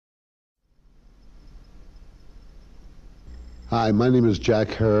Hi, my name is Jack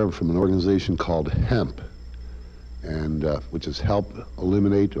Hare. I'm from an organization called Hemp, and which is Help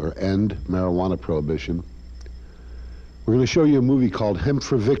Eliminate or End Marijuana Prohibition. We're going to show you a movie called Hemp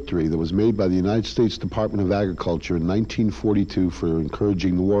for Victory that was made by the United States Department of Agriculture in 1942 for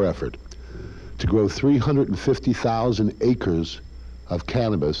encouraging the war effort to grow 350,000 acres of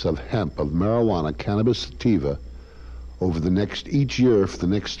cannabis, of hemp, of marijuana, cannabis sativa, over each year for the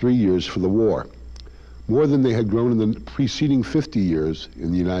next 3 years for the war. More than they had grown in the preceding 50 years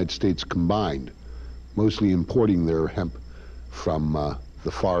in the United States combined, mostly importing their hemp from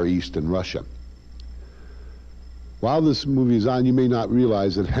the Far East and Russia. While this movie is on, you may not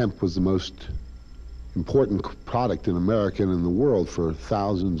realize that hemp was the most important product in America and in the world for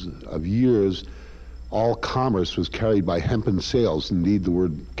thousands of years. All commerce was carried by hempen sails. Indeed, the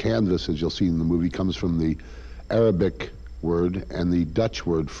word canvas, as you'll see in the movie, comes from the Arabic word and the Dutch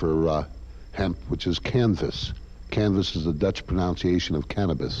word for hemp, which is canvas. Canvas is a Dutch pronunciation of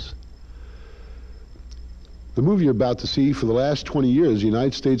cannabis. The movie you're about to see, for the last 20 years, the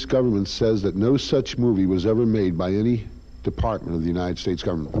United States government says that no such movie was ever made by any department of the United States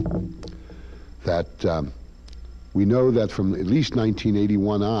government. That we know that from at least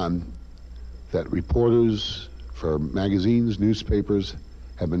 1981 on, that reporters for magazines, newspapers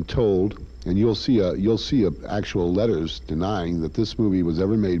have been told, and you'll see actual letters denying that this movie was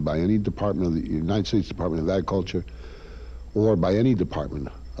ever made by any department of the United States Department of Agriculture or by any department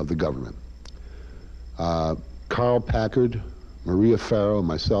of the government. Carl Packard, Maria Farrow,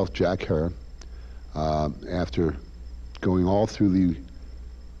 myself, Jack Hare, after going all through the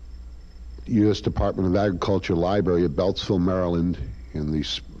U.S. Department of Agriculture library at Beltsville, Maryland in the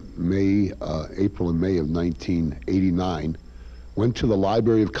April and May of 1989, went to the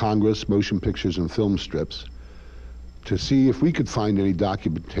Library of Congress, motion pictures and film strips, to see if we could find any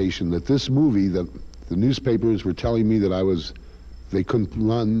documentation that this movie, that the newspapers were telling me that they couldn't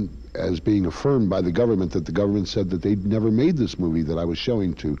run as being affirmed by the government, that the government said that they'd never made this movie that I was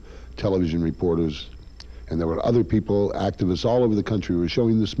showing to television reporters. And there were other people, activists all over the country who were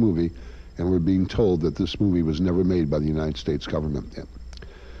showing this movie and were being told that this movie was never made by the United States government.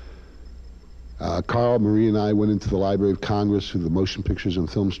 Carl, Marie, and I went into the Library of Congress through the motion pictures and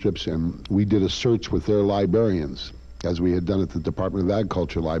film strips, and we did a search with their librarians, as we had done at the Department of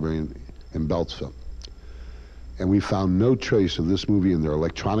Agriculture library in Beltsville. And we found no trace of this movie in their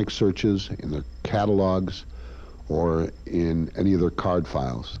electronic searches, in their catalogs, or in any of their card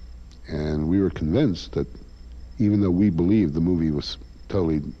files. And we were convinced that even though we believed the movie was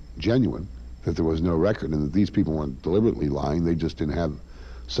totally genuine, that there was no record and that these people weren't deliberately lying, they just didn't have,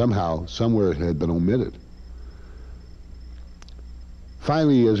 somehow, somewhere it had been omitted.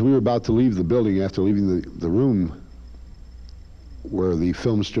 Finally, as we were about to leave the building, after leaving the room where the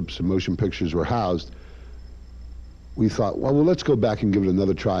film strips and motion pictures were housed, we thought, well, let's go back and give it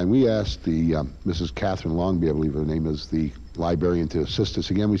another try. And we asked the Mrs. Catherine Longby, I believe her name is, the librarian, to assist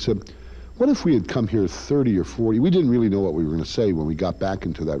us again. We said, what if we had come here 30 or 40? We didn't really know what we were going to say when we got back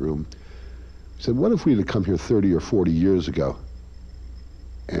into that room. We said, what if we had come here 30 or 40 years ago,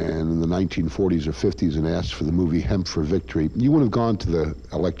 and in the 1940s or 50s, and asked for the movie Hemp for Victory? You would have gone to the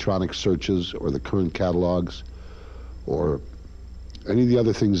electronic searches or the current catalogs or any of the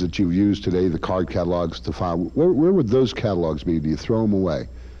other things that you've used today, the card catalogs to file. Where would those catalogs be? Do you throw them away?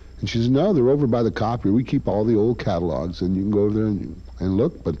 And she said, no, they're over by the copier. We keep all the old catalogs, and you can go over there and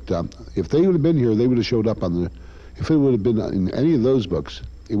look. But if they would have been here, they would have showed up on the, if it would have been in any of those books,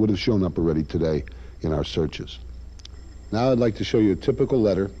 it would have shown up already today in our searches. Now I'd like to show you a typical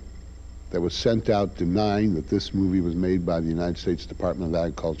letter that was sent out denying that this movie was made by the United States Department of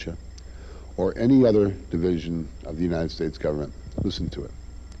Agriculture or any other division of the United States government. Listen to it.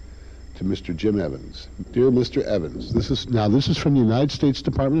 To Mr. Jim Evans. Dear Mr. Evans, this is from the United States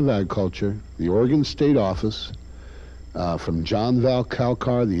Department of Agriculture, the Oregon State Office, from John Val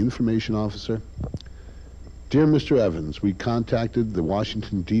Kalkar, the information officer. Dear Mr. Evans, we contacted the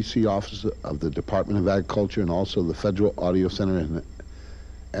Washington, D.C. office of the Department of Agriculture and also the Federal Audio Center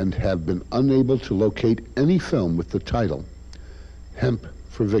and have been unable to locate any film with the title Hemp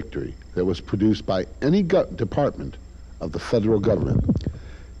for Victory that was produced by any department of the federal government.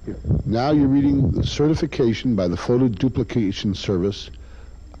 Now you're reading the certification by the Photo Duplication Service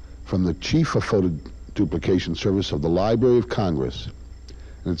from the Chief of Photo Duplication Service of the Library of Congress.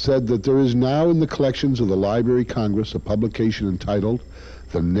 And it said that there is now in the collections of the Library of Congress a publication entitled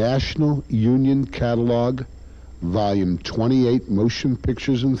The National Union Catalog, Volume 28, Motion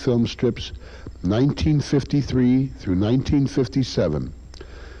Pictures and Film Strips, 1953 through 1957.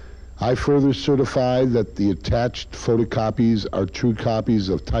 I further certify that the attached photocopies are true copies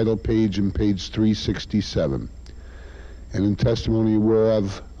of title page and page 367. And in testimony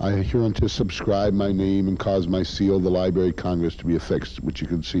whereof I hereunto subscribe my name and cause my seal of the Library of Congress to be affixed, which you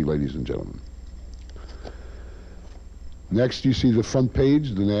can see, ladies and gentlemen. Next, you see the front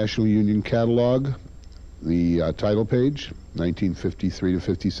page, the National Union Catalog, the title page, 1953 to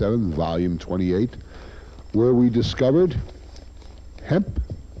 57, volume 28, where we discovered Hemp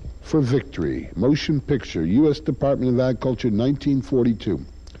for Victory, motion picture, U.S. Department of Agriculture, 1942.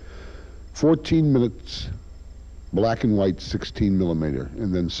 14 minutes, black and white, 16 millimeter.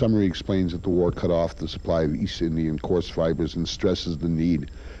 And then summary explains that the war cut off the supply of East Indian coarse fibers and stresses the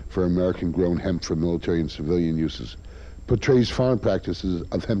need for American-grown hemp for military and civilian uses. Portrays farm practices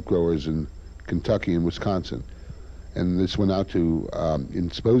of hemp growers in Kentucky and Wisconsin. And this went out to,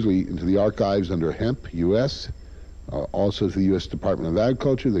 supposedly, into the archives under Hemp, U.S., also to the U.S. Department of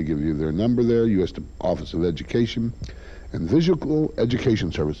Agriculture. They give you their number there, U.S. Office of Education, and Visual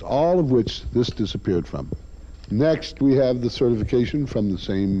Education Service, all of which this disappeared from. Next, we have the certification from the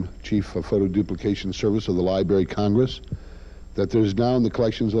same Chief of Photo Duplication Service of the Library of Congress that there's now in the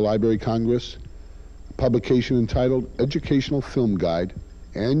collections of the Library of Congress a publication entitled Educational Film Guide,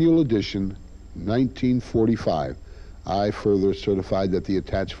 Annual Edition, 1945. I further certified that the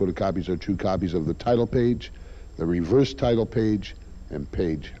attached photocopies are true copies of the title page, the reverse title page, and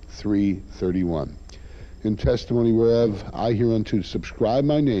page 331. In testimony whereof I hereunto subscribe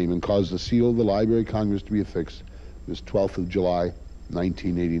my name and cause the seal of the Library of Congress to be affixed this 12th of July,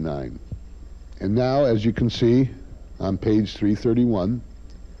 1989. And now, as you can see, on page 331,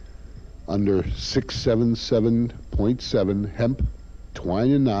 under 677.7, Hemp,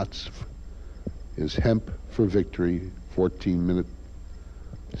 Twine and Knots, is Hemp for Victory, 14-minute,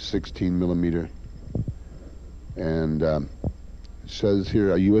 16 millimeter. And it says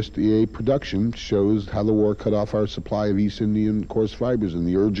here, a USDA production shows how the war cut off our supply of East Indian coarse fibers and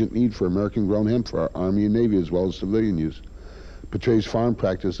the urgent need for American-grown hemp for our Army and Navy as well as civilian use. Portrays farm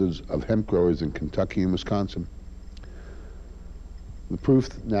practices of hemp growers in Kentucky and Wisconsin. The proof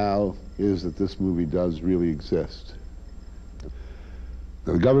now is that this movie does really exist.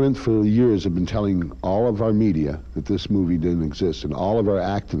 Now, the government for years have been telling all of our media that this movie didn't exist, and all of our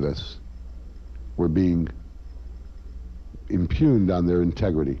activists were being impugned on their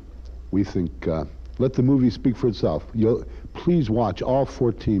integrity. We think, let the movie speak for itself. Please watch all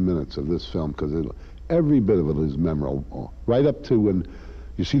 14 minutes of this film, because every bit of it is memorable. Right up to when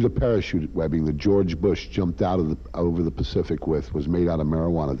you see the parachute webbing that George Bush jumped out of over the Pacific with was made out of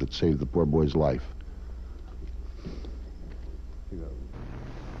marijuana that saved the poor boy's life.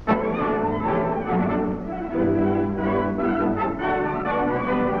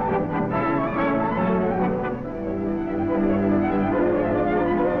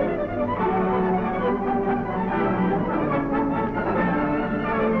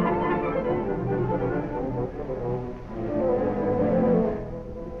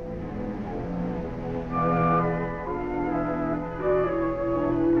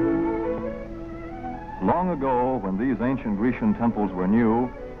 Long ago, when these ancient Grecian temples were new,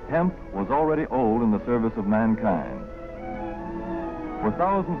 hemp was already old in the service of mankind. For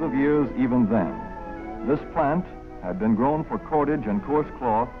thousands of years even then, this plant had been grown for cordage and coarse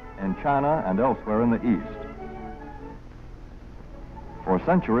cloth in China and elsewhere in the East. For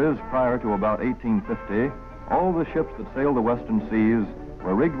centuries prior to about 1850, all the ships that sailed the western seas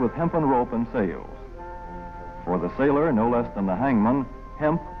were rigged with hempen rope and sails. For the sailor, no less than the hangman,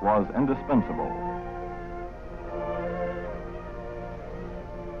 hemp was indispensable.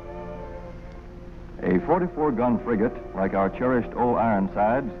 A 44-gun frigate, like our cherished old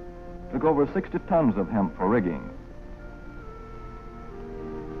Ironsides, took over 60 tons of hemp for rigging.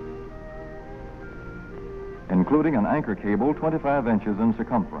 Including an anchor cable 25 inches in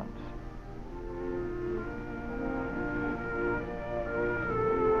circumference.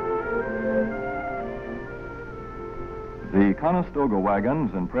 The Conestoga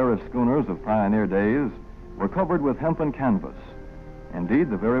wagons and prairie schooners of pioneer days were covered with hempen canvas. Indeed,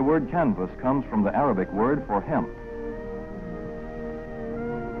 the very word canvas comes from the Arabic word for hemp.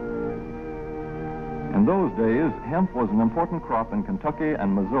 In those days, hemp was an important crop in Kentucky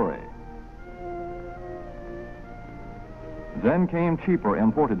and Missouri. Then came cheaper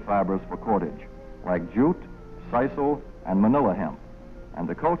imported fibers for cordage, like jute, sisal, and manila hemp, and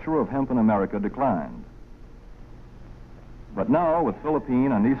the culture of hemp in America declined. But now, with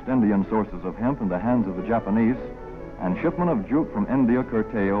Philippine and East Indian sources of hemp in the hands of the Japanese, and shipment of jute from India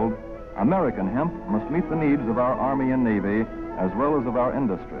curtailed, American hemp must meet the needs of our Army and Navy as well as of our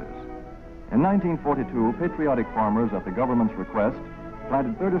industries. In 1942, patriotic farmers at the government's request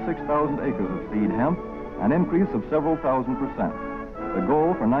planted 36,000 acres of seed hemp, an increase of several thousand %. The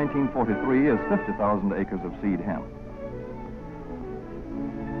goal for 1943 is 50,000 acres of seed hemp.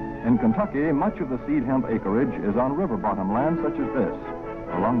 In Kentucky, much of the seed hemp acreage is on river bottom land such as this,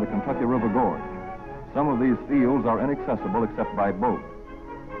 along the Kentucky River Gorge. Some of these fields are inaccessible except by boat.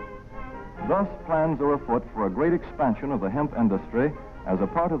 Thus, plans are afoot for a great expansion of the hemp industry as a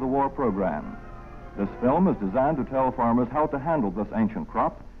part of the war program. This film is designed to tell farmers how to handle this ancient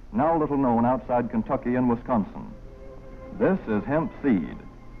crop, now little known outside Kentucky and Wisconsin. This is hemp seed.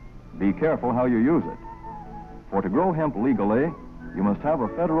 Be careful how you use it. For to grow hemp legally, you must have a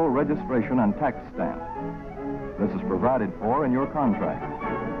federal registration and tax stamp. This is provided for in your contract.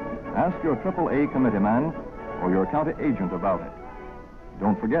 Ask your AAA committeeman or your county agent about it.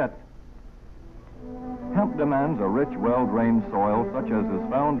 Don't forget, hemp demands a rich, well-drained soil such as is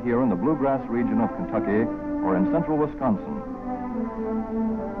found here in the bluegrass region of Kentucky or in central Wisconsin.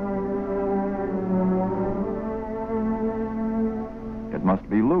 It must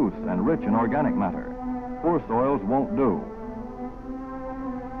be loose and rich in organic matter. Poor soils won't do.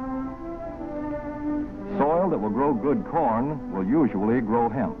 Soil that will grow good corn will usually grow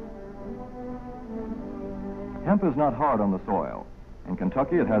hemp. Hemp is not hard on the soil. In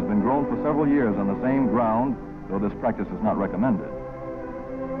Kentucky, it has been grown for several years on the same ground, though this practice is not recommended.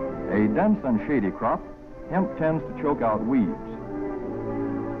 A dense and shady crop, hemp tends to choke out weeds.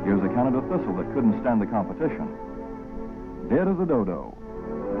 Here's a Canada thistle that couldn't stand the competition. Dead as a dodo.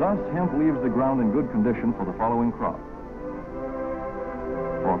 Thus, hemp leaves the ground in good condition for the following crop.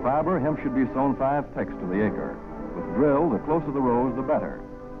 For fiber, hemp should be sown 5 pecks to the acre. With drill, the closer the rows, the better.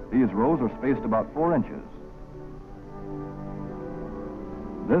 These rows are spaced about 4 inches.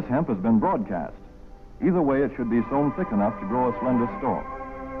 This hemp has been broadcast. Either way, it should be sown thick enough to grow a slender stalk.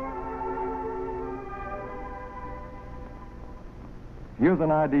 Here's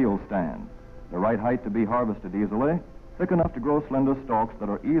an ideal stand. The right height to be harvested easily, thick enough to grow slender stalks that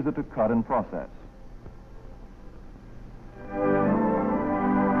are easy to cut and process.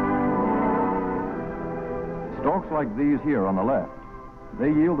 Stalks like these here on the left, they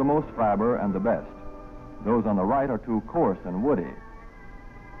yield the most fiber and the best. Those on the right are too coarse and woody.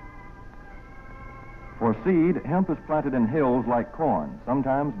 For seed, hemp is planted in hills like corn,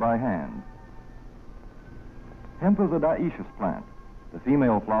 sometimes by hand. Hemp is a dioecious plant. The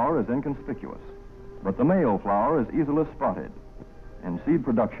female flower is inconspicuous, but the male flower is easily spotted. In seed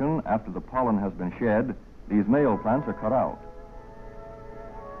production, after the pollen has been shed, these male plants are cut out.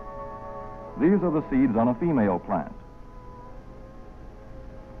 These are the seeds on a female plant.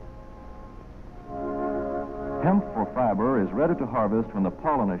 Hemp for fiber is ready to harvest when the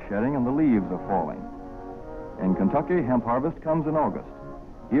pollen is shedding and the leaves are falling. In Kentucky, hemp harvest comes in August.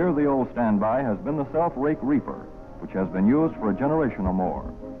 Here, the old standby has been the self-rake reaper, which has been used for a generation or more.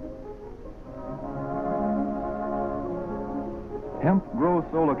 Hemp grows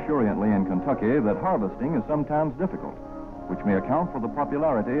so luxuriantly in Kentucky that harvesting is sometimes difficult, which may account for the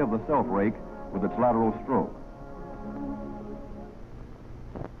popularity of the self-rake with its lateral stroke.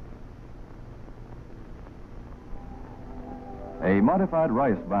 A modified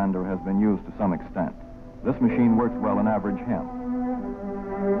rice binder has been used to some extent. This machine works well in average hemp.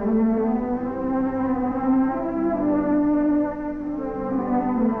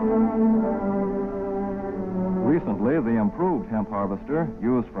 Recently, the improved hemp harvester,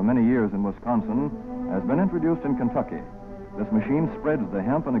 used for many years in Wisconsin, has been introduced in Kentucky. This machine spreads the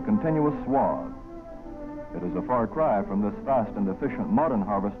hemp in a continuous swath. It is a far cry from this fast and efficient modern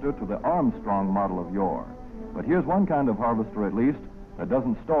harvester to the Armstrong model of yore. But here's one kind of harvester, at least, that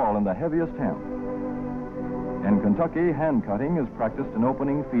doesn't stall in the heaviest hemp. In Kentucky, hand cutting is practiced in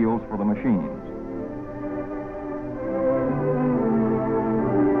opening fields for the machines.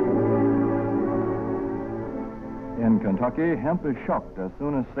 In Kentucky, hemp is shucked as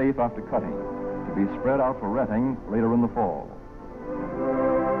soon as safe after cutting, to be spread out for retting later in the fall.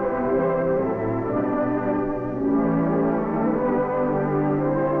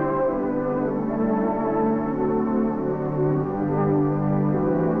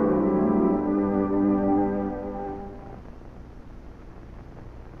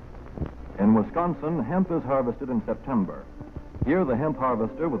 In Wisconsin, hemp is harvested in September. Here, the hemp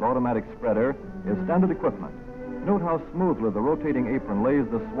harvester with automatic spreader is standard equipment. Note how smoothly the rotating apron lays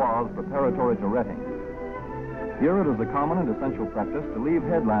the swaths preparatory to retting. Here it is a common and essential practice to leave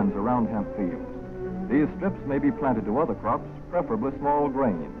headlands around hemp fields. These strips may be planted to other crops, preferably small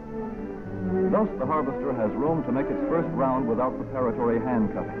grain. Thus, the harvester has room to make its first round without preparatory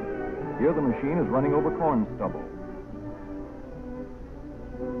hand cutting. Here the machine is running over corn stubble.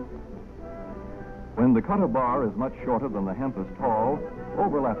 When the cutter bar is much shorter than the hemp is tall,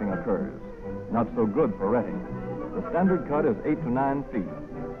 overlapping occurs. Not so good for retting. The standard cut is 8 to 9 feet.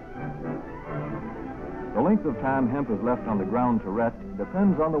 The length of time hemp is left on the ground to rest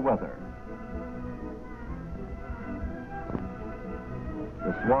depends on the weather.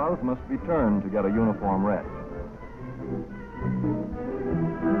 The swaths must be turned to get a uniform rest.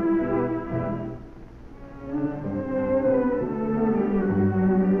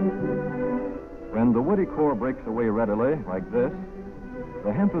 When the woody core breaks away readily, like this,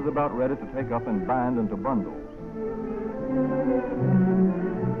 the hemp is about ready to take up and bind into bundles.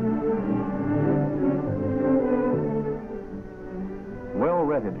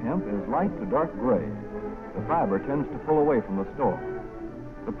 Well-retted hemp is light to dark gray. The fiber tends to pull away from the stalk.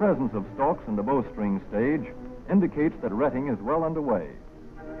 The presence of stalks in the bowstring stage indicates that retting is well underway.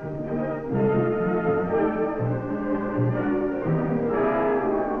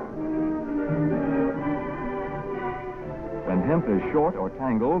 When hemp is short or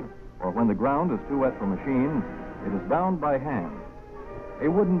tangled, or when the ground is too wet for machines, it is bound by hand. A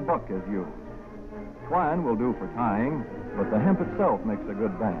wooden buck is used. Twine will do for tying, but the hemp itself makes a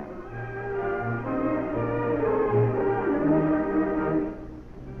good band.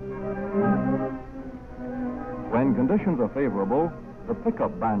 When conditions are favorable, the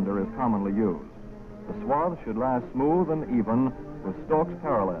pickup binder is commonly used. The swaths should lie smooth and even with stalks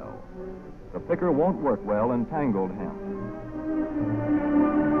parallel. The picker won't work well in tangled hemp.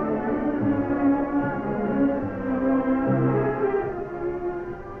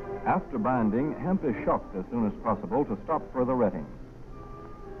 After binding, hemp is shucked as soon as possible to stop further retting.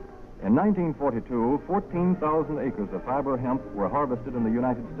 In 1942, 14,000 acres of fiber hemp were harvested in the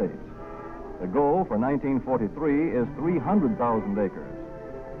United States. The goal for 1943 is 300,000 acres.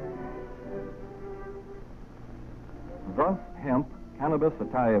 Thus, hemp, Cannabis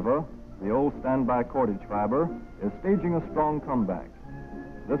sativa, the old standby cordage fiber, is staging a strong comeback.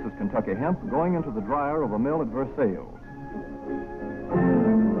 This is Kentucky hemp going into the dryer of a mill at Versailles.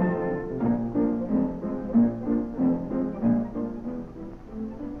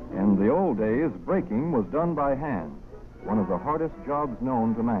 In the old days, breaking was done by hand, one of the hardest jobs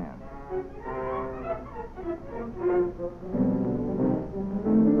known to man.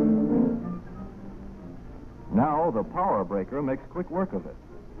 Now the power breaker makes quick work of it.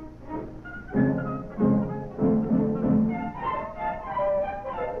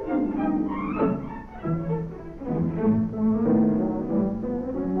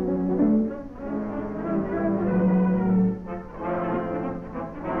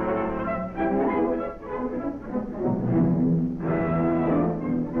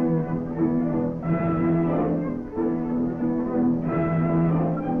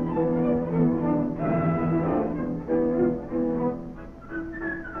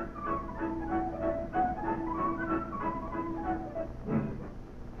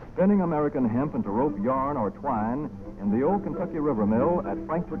 Spinning American hemp into rope, yarn, or twine in the old Kentucky River Mill at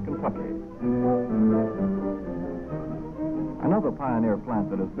Frankfort, Kentucky. Another pioneer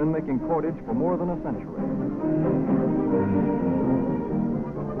plant that has been making cordage for more than a century.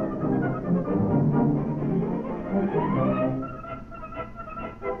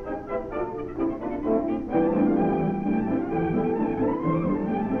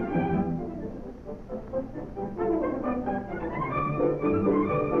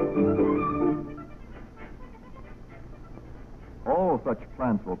 All such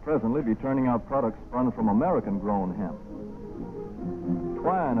plants will presently be turning out products spun from American-grown hemp.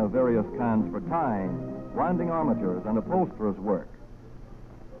 Twine of various kinds for tying, winding armatures, and upholsterers' work.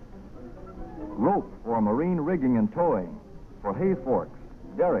 Rope for marine rigging and towing, for hay forks,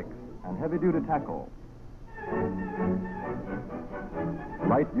 derricks, and heavy-duty tackle.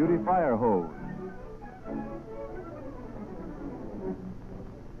 Light-duty fire hose.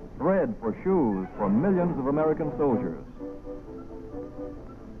 Thread for shoes for millions of American soldiers.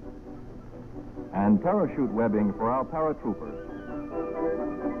 And parachute webbing for our paratroopers.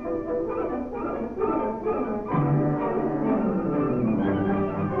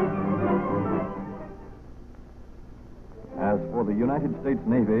 As for the United States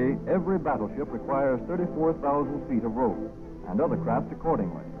Navy, every battleship requires 34,000 feet of rope, and other craft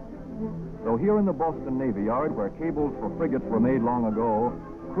accordingly. So here in the Boston Navy Yard, where cables for frigates were made long ago,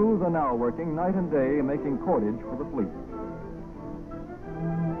 crews are now working night and day making cordage for the fleet.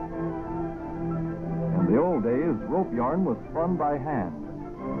 In the old days, rope yarn was spun by hand.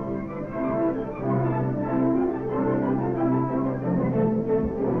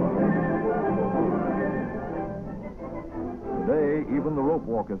 Today, even the rope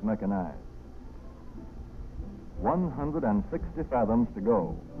walk is mechanized. 160 fathoms to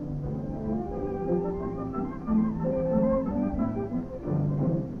go.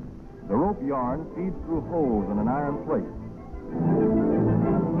 The rope yarn feeds through holes in an iron plate.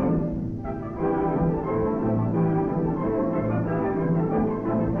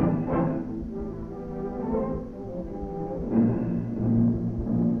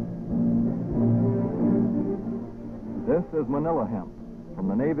 is Manila hemp from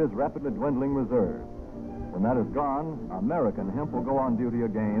the Navy's rapidly dwindling reserve. When that is gone, American hemp will go on duty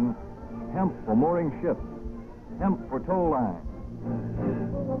again. Hemp for mooring ships. Hemp for tow lines.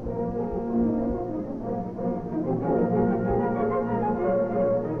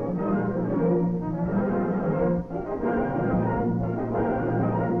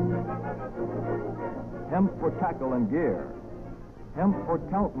 Hemp for tackle and gear. Hemp for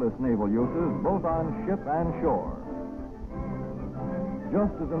countless naval uses, both on ship and shore.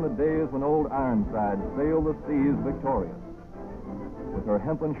 Just as in the days when old Ironside sailed the seas victorious, with her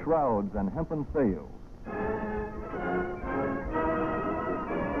hempen shrouds and hempen sails.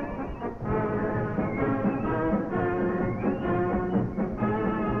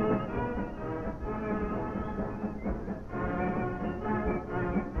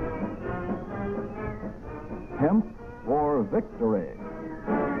 Hemp for victory.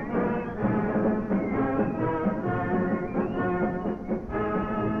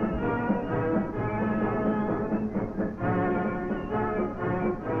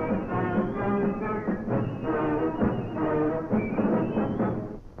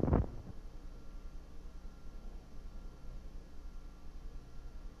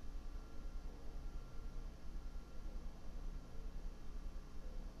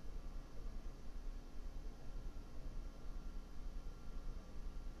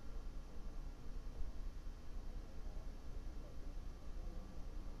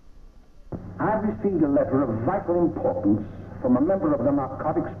 I've received a letter of vital importance from a member of the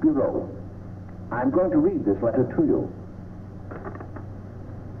Narcotics Bureau. I'm going to read this letter to you.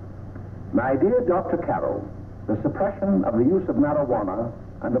 My dear Dr. Carroll, the suppression of the use of marijuana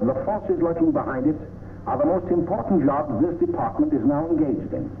and of the forces lurking behind it are the most important jobs this department is now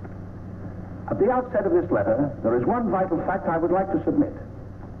engaged in. At the outset of this letter, there is one vital fact I would like to submit.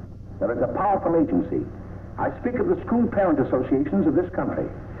 There is a powerful agency. I speak of the school parent associations of this country,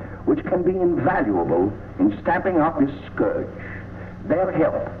 which can be invaluable in stamping out this scourge. Their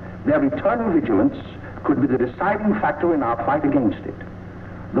help, their eternal vigilance, could be the deciding factor in our fight against it.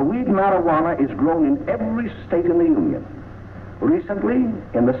 The weed marijuana is grown in every state in the Union. Recently,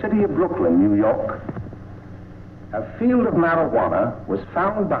 in the city of Brooklyn, New York, a field of marijuana was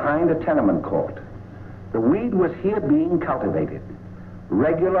found behind a tenement court. The weed was here being cultivated,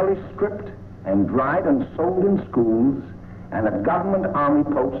 regularly stripped and dried and sold in schools and at government army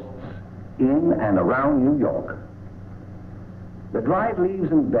posts in and around New York. The dried leaves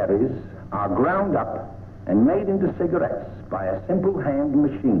and berries are ground up and made into cigarettes by a simple hand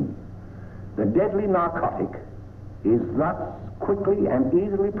machine. The deadly narcotic is thus quickly and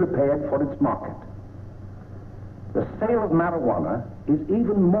easily prepared for its market. The sale of marijuana is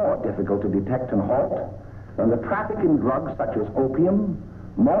even more difficult to detect and halt than the traffic in drugs such as opium,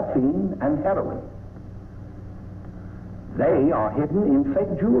 morphine, and heroin. They are hidden in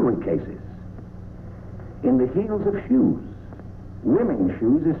fake jewelry cases, in the heels of shoes, women's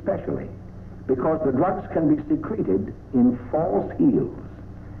shoes especially, because the drugs can be secreted in false heels.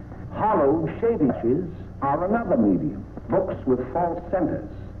 Hollowed shavings are another medium. Books with false centers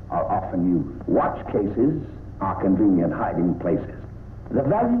are often used. Watch cases are convenient hiding places. The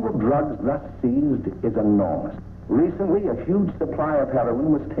value of drugs thus seized is enormous. Recently, a huge supply of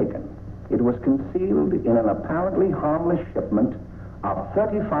heroin was taken. It was concealed in an apparently harmless shipment of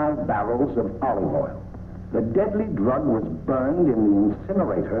 35 barrels of olive oil. The deadly drug was burned in the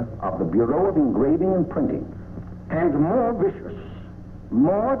incinerator of the Bureau of Engraving and Printing. And more vicious,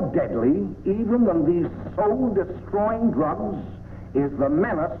 more deadly, even than these soul-destroying drugs, is the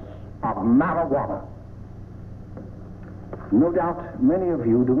menace of marijuana. No doubt many of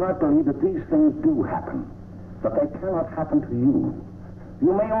you do not believe that these things do happen, but they cannot happen to you.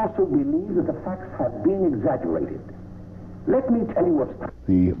 You may also believe that the facts have been exaggerated. Let me tell you what...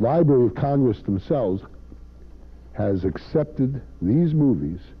 The Library of Congress themselves has accepted these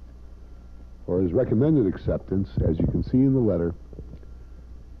movies, or has recommended acceptance, as you can see in the letter,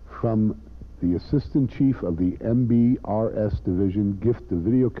 from the Assistant Chief of the MBRS Division, Gift of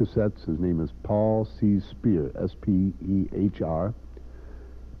Video Cassettes. His name is Paul C. Spear, S-P-E-H-R.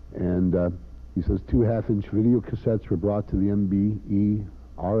 And he says 2 half-inch video cassettes were brought to the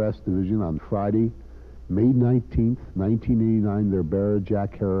MBERS Division on Friday, May 19th, 1989. Their bearer,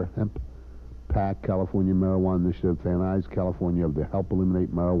 Jack Herr, Hemp PAC, California Marijuana Initiative, Van Nuys, California, of the Help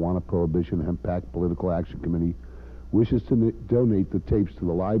Eliminate Marijuana Prohibition Hemp PAC Political Action Committee, wishes to donate the tapes to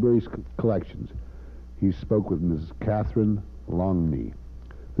the library's collections. He spoke with Mrs. Catherine Longney.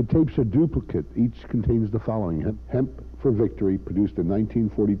 The tapes are duplicate. Each contains the following: Hemp for Victory, produced in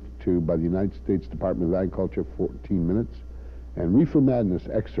 1942 by the United States Department of Agriculture, 14 minutes, and Reefer Madness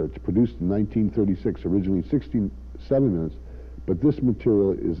excerpts, produced in 1936, originally 7 minutes, but this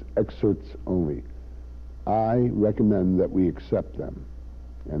material is excerpts only. I recommend that we accept them.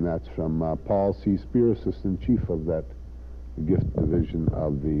 And that's from Paul C. Spear, Assistant Chief of that gift division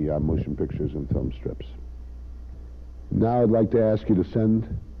of the motion pictures and film strips. Now I'd like to ask you to send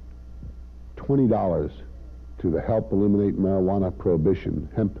 $20 to the Help Eliminate Marijuana Prohibition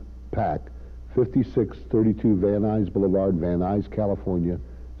Hemp PAC, 5632 Van Nuys Boulevard, Van Nuys, California,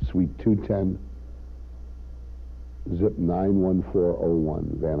 Suite 210, zip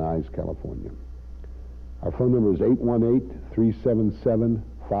 91401, Van Nuys, California. Our phone number is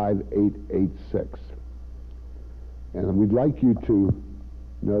 818-377-5886. And we'd like you to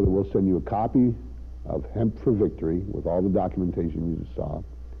know that we'll send you a copy of Hemp for Victory with all the documentation you just saw,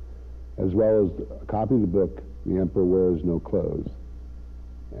 as well as a copy of the book, The Emperor Wears No Clothes.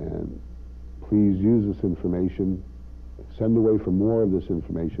 And please use this information. Send away for more of this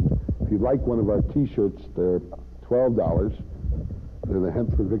information. If you'd like one of our t-shirts, they're $12. They're the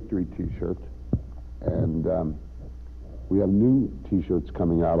Hemp for Victory t-shirt. And we have new t-shirts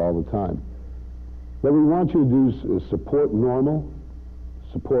coming out all the time. What we want you to do is support NORML,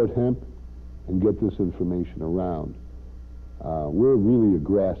 support hemp, and get this information around. We're really a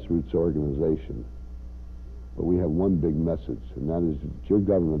grassroots organization, but we have one big message, and that is that your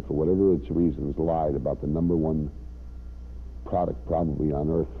government, for whatever its reasons, lied about the #1 product probably on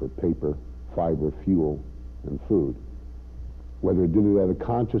earth for paper, fiber, fuel, and food. Whether it did it at a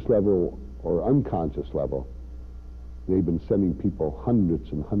conscious level or unconscious level, they've been sending people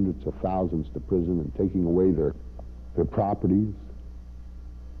hundreds and hundreds of thousands to prison and taking away their properties,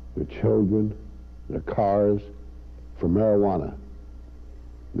 their children, their cars, for marijuana,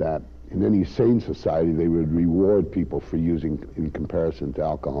 that in any sane society they would reward people for using in comparison to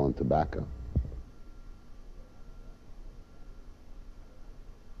alcohol and tobacco.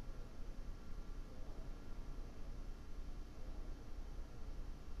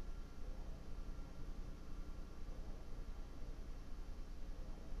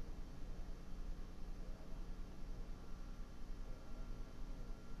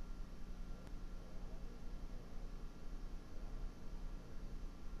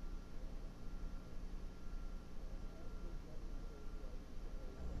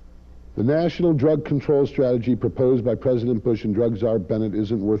 The national drug control strategy proposed by President Bush and drug czar Bennett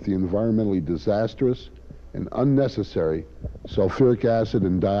isn't worth the environmentally disastrous and unnecessary sulfuric acid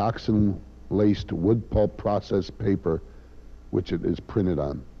and dioxin-laced wood pulp processed paper which it is printed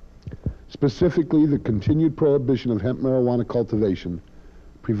on. Specifically, the continued prohibition of hemp marijuana cultivation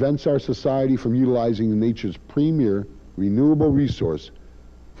prevents our society from utilizing nature's premier renewable resource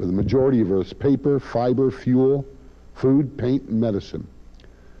for the majority of Earth's paper, fiber, fuel, food, paint, and medicine.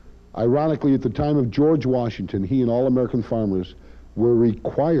 Ironically, at the time of George Washington, he and all American farmers were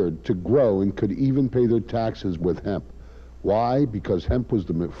required to grow and could even pay their taxes with hemp. Why? Because hemp was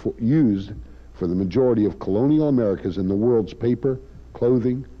used for the majority of colonial Americas in the world's paper,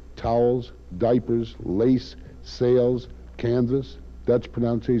 clothing, towels, diapers, lace, sails, canvas, Dutch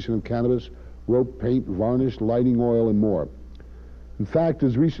pronunciation of cannabis, rope, paint, varnish, lighting oil, and more. In fact,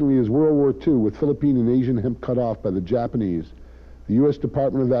 as recently as World War II, with Philippine and Asian hemp cut off by the Japanese, the U.S.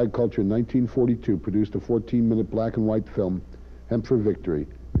 Department of Agriculture in 1942 produced a 14-minute black and white film, Hemp for Victory,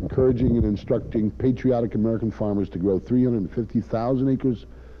 encouraging and instructing patriotic American farmers to grow 350,000 acres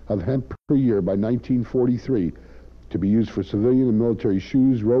of hemp per year by 1943 to be used for civilian and military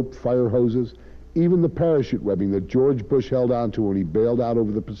shoes, rope, fire hoses. Even the parachute webbing that George Bush held onto when he bailed out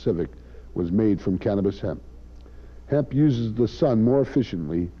over the Pacific was made from cannabis hemp. Hemp uses the sun more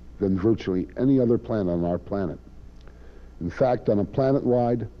efficiently than virtually any other plant on our planet. In fact, on a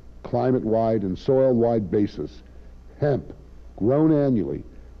planet-wide, climate-wide, and soil-wide basis, hemp, grown annually,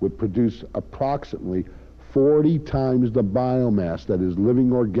 would produce approximately 40 times the biomass, that is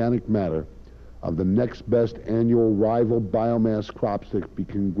living organic matter, of the next best annual rival biomass crops that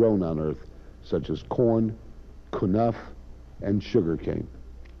can be grown on Earth, such as corn, knuff, and sugarcane.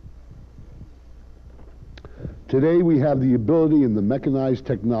 Today, we have the ability and the mechanized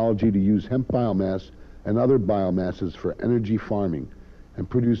technology to use hemp biomass and other biomasses for energy farming and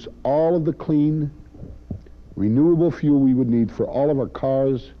produce all of the clean, renewable fuel we would need for all of our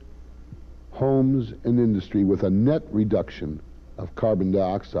cars, homes, and industry with a net reduction of carbon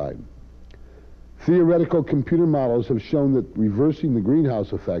dioxide. Theoretical computer models have shown that reversing the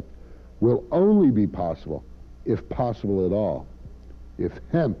greenhouse effect will only be possible, if possible at all, if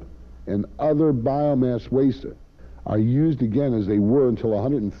hemp and other biomass wastes are used again as they were until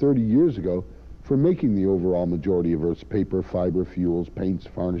 130 years ago for making the overall majority of Earth's paper, fiber, fuels, paints,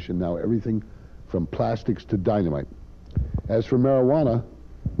 varnish, and now everything from plastics to dynamite. As for marijuana,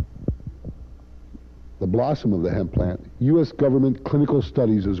 the blossom of the hemp plant, U.S. government clinical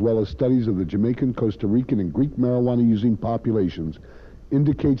studies as well as studies of the Jamaican, Costa Rican, and Greek marijuana-using populations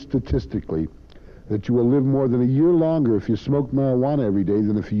indicate statistically that you will live more than a year longer if you smoke marijuana every day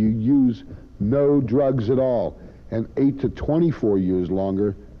than if you use no drugs at all, and 8 to 24 years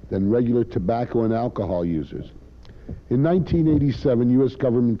longer than regular tobacco and alcohol users. In 1987, U.S.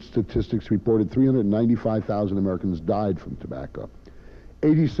 government statistics reported 395,000 Americans died from tobacco.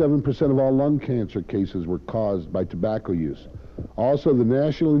 87% of all lung cancer cases were caused by tobacco use. Also, the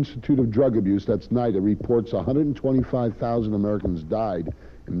National Institute of Drug Abuse, that's NIDA, reports 125,000 Americans died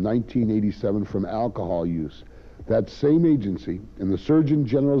in 1987 from alcohol use. That same agency and the Surgeon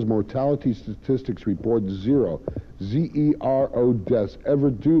General's mortality statistics report zero deaths ever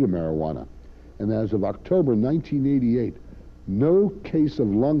due to marijuana. And as of October 1988, no case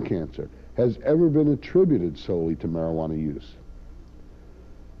of lung cancer has ever been attributed solely to marijuana use.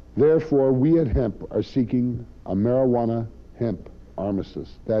 Therefore, we at Hemp are seeking a marijuana hemp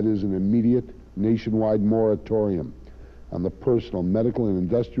armistice. That is an immediate nationwide moratorium on the personal, medical, and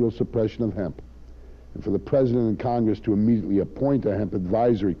industrial suppression of hemp, and for the President and Congress to immediately appoint a hemp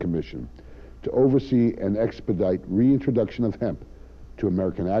advisory commission to oversee and expedite reintroduction of hemp to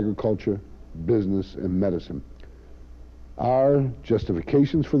American agriculture, business, and medicine. Our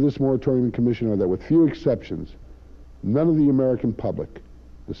justifications for this moratorium commission are that with few exceptions, none of the American public,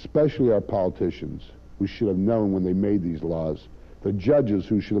 especially our politicians, who should have known when they made these laws, the judges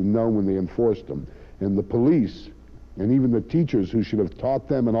who should have known when they enforced them, and the police, and even the teachers who should have taught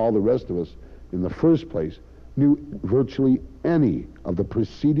them and all the rest of us in the first place, knew virtually any of the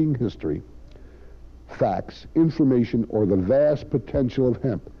preceding history, facts, information, or the vast potential of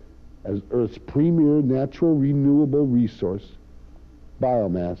hemp as Earth's premier natural renewable resource,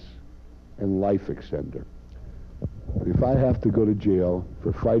 biomass, and life extender. If I have to go to jail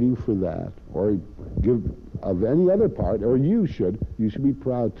for fighting for that, or give of any other part, or you should be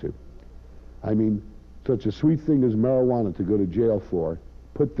proud to. I mean, such a sweet thing as marijuana to go to jail for,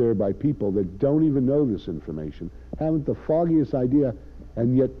 put there by people that don't even know this information, haven't the foggiest idea,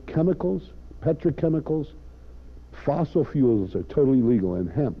 and yet chemicals, petrochemicals, fossil fuels are totally legal, and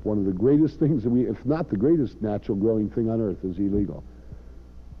hemp, one of the greatest things that if not the greatest natural growing thing on earth, is illegal.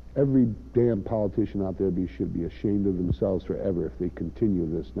 Every damn politician out there should be ashamed of themselves forever if they continue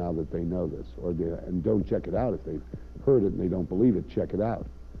this now that they know this, and don't check it out. If they've heard it and they don't believe it, check it out.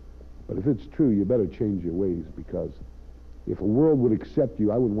 But if it's true, you better change your ways, because if a world would accept you,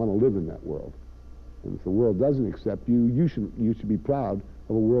 I wouldn't want to live in that world. And if the world doesn't accept you, you should be proud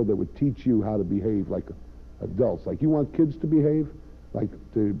of a world that would teach you how to behave like adults. Like you want kids to behave, like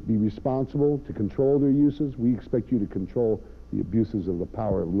to be responsible, to control their uses, we expect you to control the abuses of the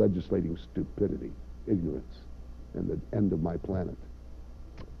power of legislating stupidity, ignorance, and the end of my planet.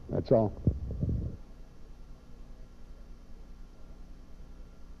 That's all.